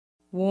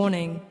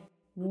Warning.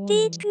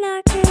 Deep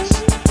knockers.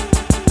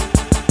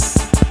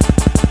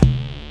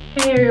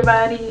 Hey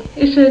everybody,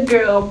 it's your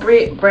girl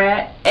Britt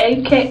Brat,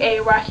 aka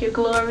Rock Your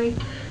Glory.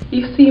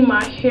 You see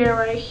my hair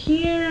right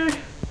here.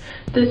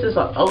 This is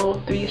an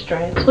old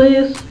 3-strand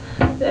twist.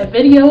 That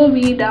video will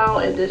be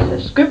down in the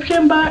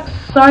description box.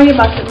 Sorry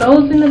about the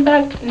noise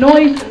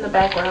in the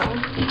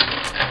background.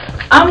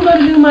 I'm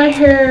gonna do my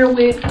hair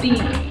with these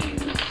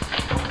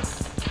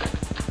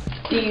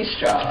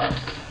straws.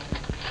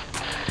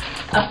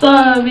 I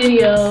saw a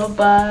video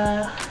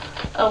by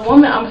a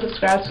woman I'm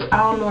subscribed to.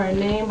 I don't know her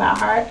name by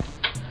heart,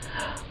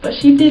 but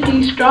she did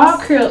these straw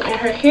curls in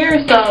her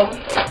hair. So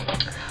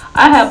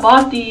I had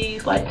bought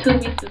these like 2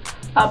 weeks ago.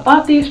 I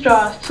bought these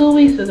straws 2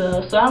 weeks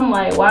ago, so I'm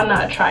like, why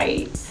not try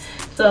it?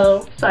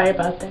 So sorry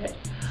about that.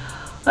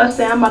 Let's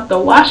say I'm about to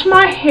wash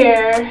my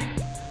hair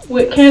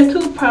with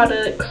Cantu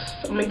products.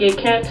 I'm gonna get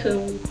Cantu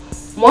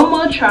one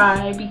more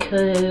try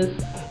because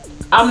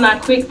I'm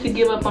not quick to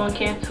give up on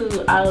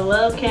Cantu. I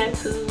love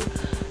Cantu.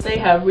 They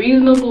have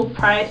reasonable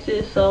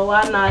prices, so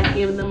why not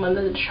give them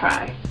another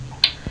try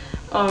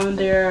on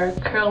their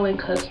curling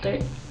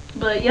custard.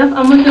 But yep,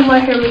 I'm gonna do my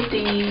hair with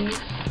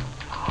these.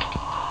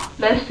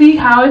 Let's see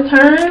how it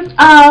turns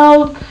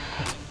out.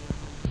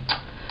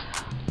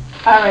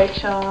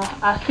 Alright y'all,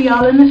 I'll see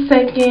y'all in a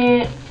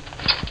second.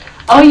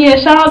 Oh yeah,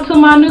 shout out to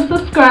my new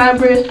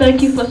subscribers.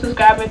 Thank you for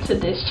subscribing to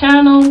this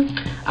channel.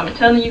 I'm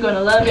telling you, you're gonna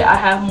love it. I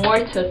have more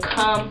to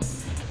come.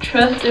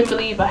 Trust and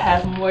believe I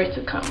have more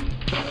to come.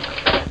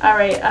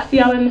 Alright, I'll see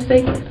y'all in a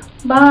second.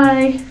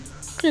 Bye.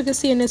 You can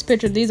see in this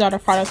picture, these are the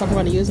products I'm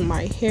going to use in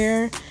my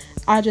hair.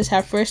 I just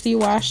have freshly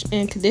washed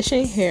and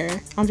conditioned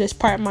hair. I'm just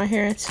parting my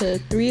hair into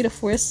 3 to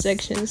 4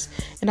 sections,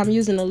 and I'm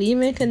using the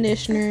leave-in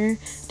conditioner.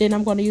 Then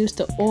I'm going to use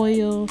the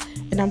oil,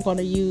 and I'm going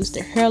to use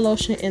the hair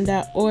lotion in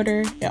that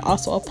order, and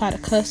also apply the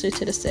custard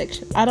to the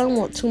section. I don't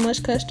want too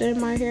much custard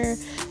in my hair,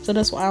 so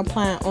that's why I'm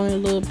applying only a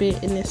little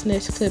bit in this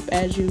next clip.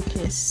 As you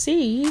can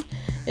see,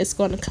 it's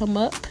going to come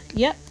up.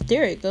 Yep,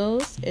 there it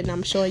goes, and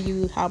I'm showing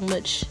you how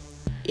much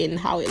and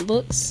how it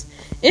looks.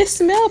 It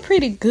smelled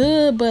pretty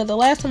good, but the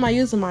last time I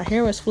used it, my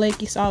hair was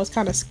flaky, so I was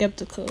kind of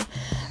skeptical.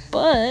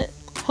 But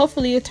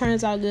hopefully it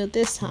turns out good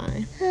this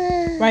time.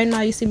 Right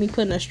now you see me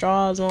putting the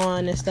straws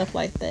on and stuff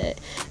like that.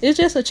 It's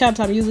just a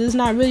challenge I'm using. It's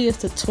not really a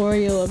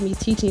tutorial of me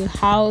teaching you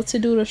how to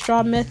do the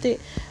straw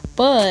method,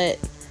 but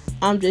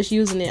I'm just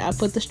using it. I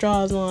put the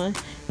straws on,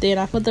 then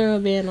I put the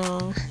rubber band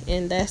on,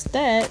 and that's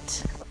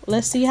that.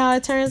 Let's see how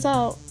it turns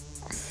out.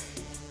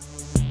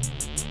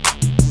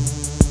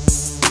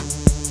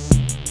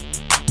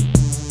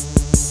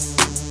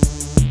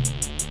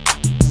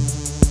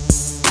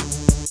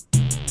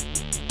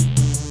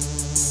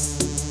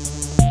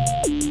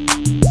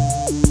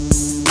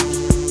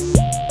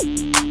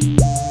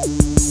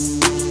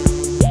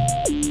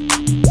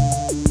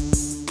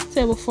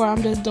 Before,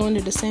 I'm just doing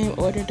it the same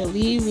order: the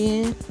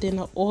leave-in, then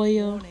the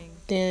oil,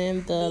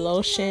 then the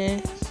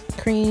lotion,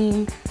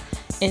 cream,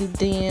 and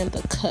then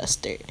the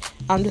custard.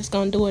 I'm just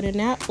gonna do it in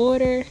that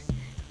order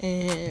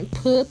and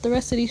put the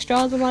rest of these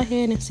straws in my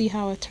head and see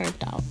how it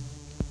turned out.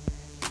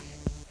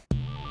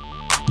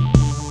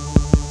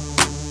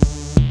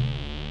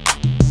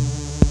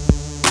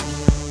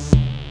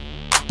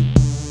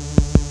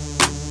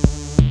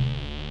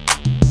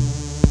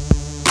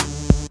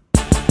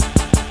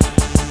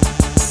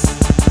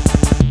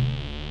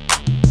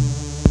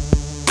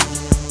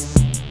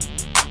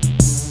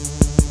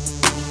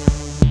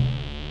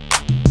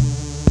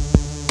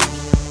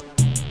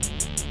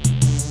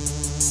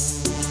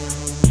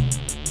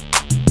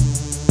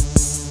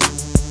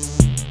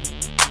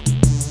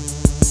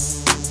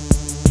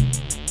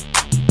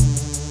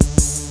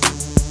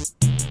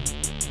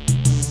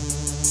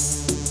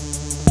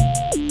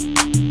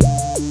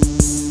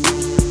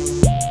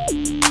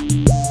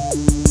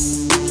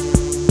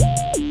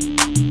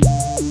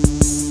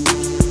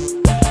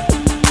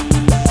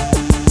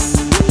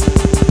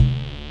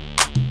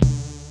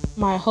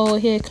 My whole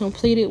head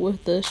completed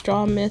with the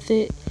straw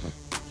method,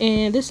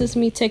 and this is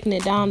me taking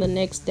it down the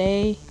next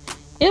day.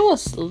 It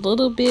was a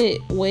little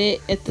bit wet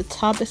at the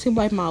top. It seemed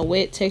like my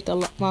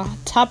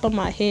top of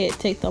my head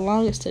take the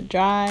longest to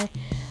dry,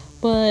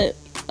 but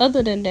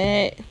other than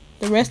that,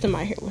 the rest of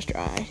my hair was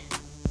dry.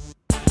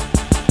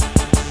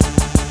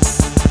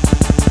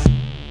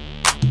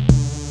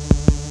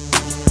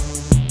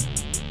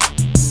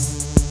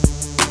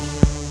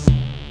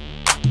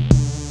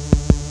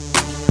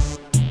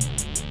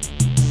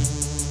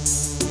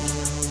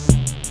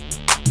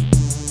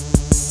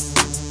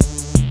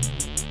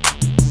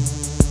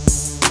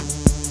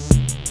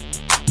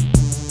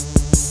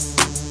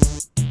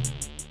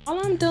 All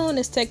I'm doing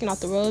is taking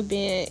out the rubber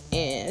band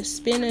and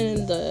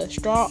spinning the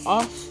straw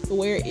off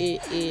where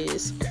it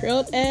is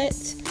curled at.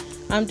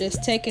 I'm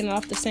just taking it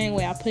off the same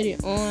way I put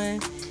it on.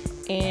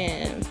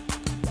 And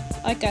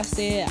like I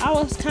said, I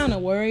was kind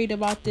of worried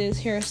about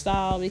this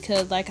hairstyle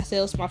because, like I said,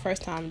 it was my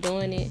first time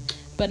doing it.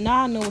 But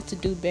now I know what to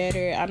do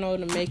better. I know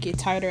to make it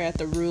tighter at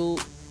the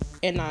root,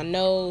 and I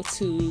know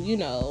to, you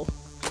know,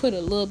 put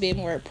a little bit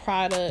more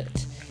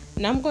product.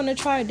 And I'm going to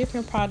try a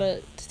different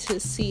product to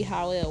see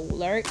how it'll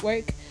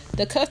work.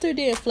 The custard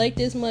didn't flake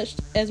as much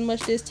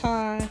this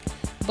time,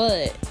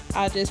 but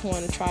I just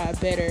want to try a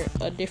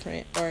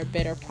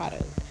better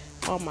product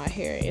on my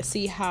hair and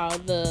see how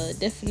the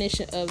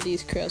definition of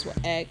these curls will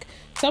act.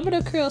 Some of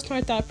the curls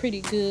turned out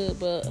pretty good,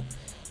 but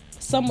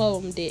some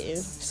of them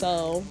didn't.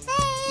 So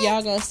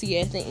y'all gonna see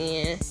at the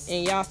end,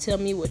 and y'all tell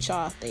me what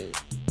y'all think.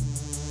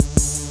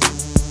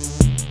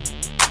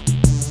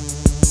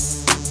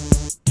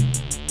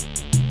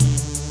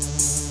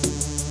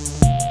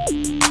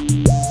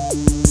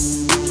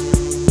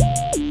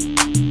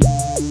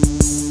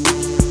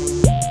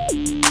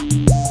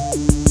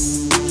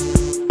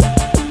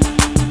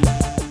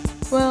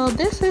 Well,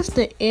 this is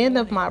the end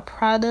of my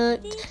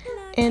product,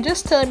 and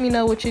just let me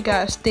know what you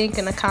guys think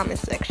in the comment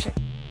section.